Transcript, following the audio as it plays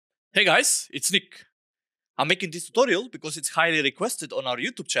Hey guys, it's Nick. I'm making this tutorial because it's highly requested on our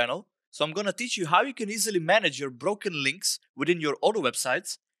YouTube channel. So I'm gonna teach you how you can easily manage your broken links within your Odoo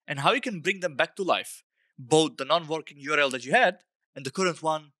websites and how you can bring them back to life. Both the non-working URL that you had and the current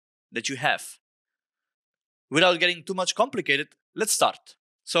one that you have. Without getting too much complicated, let's start.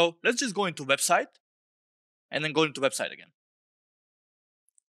 So let's just go into website and then go into website again.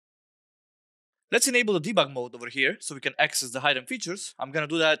 Let's enable the debug mode over here so we can access the hidden features. I'm gonna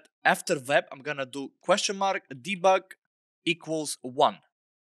do that after web. I'm gonna do debug equals 1.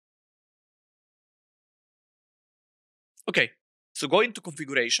 Okay, so go into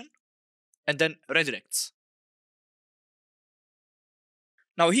configuration and then redirects.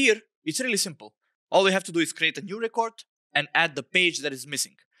 Now here, it's really simple. All we have to do is create a new record and add the page that is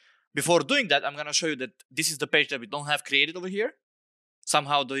missing. Before doing that, I'm gonna show you that this is the page that we don't have created over here.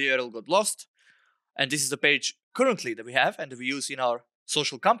 Somehow the URL got lost. And this is the page currently that we have and that we use in our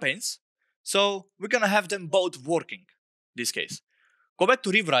social campaigns. So we're gonna have them both working in this case. Go back to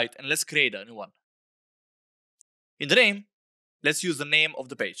rewrite and let's create a new one. In the name, let's use the name of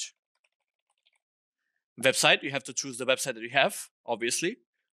the page. Website, you have to choose the website that you have, obviously.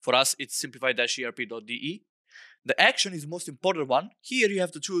 For us, it's simplify-erp.de. The action is the most important one. Here you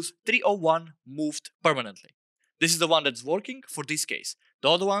have to choose 301 moved permanently. This is the one that's working for this case. The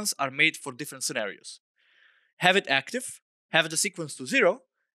other ones are made for different scenarios. Have it active, have the sequence to 0,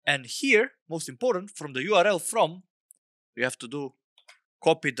 and here, most important, from the URL from, you have to do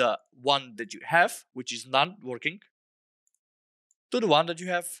copy the one that you have, which is not working, to the one that you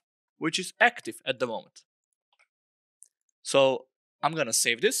have, which is active at the moment. So I'm gonna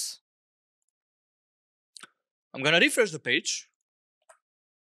save this. I'm gonna refresh the page.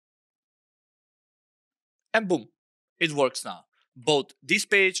 And boom, it works now. Both this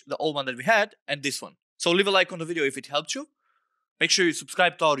page, the old one that we had, and this one. So leave a like on the video if it helped you. Make sure you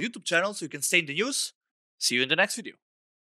subscribe to our YouTube channel so you can stay in the news. See you in the next video.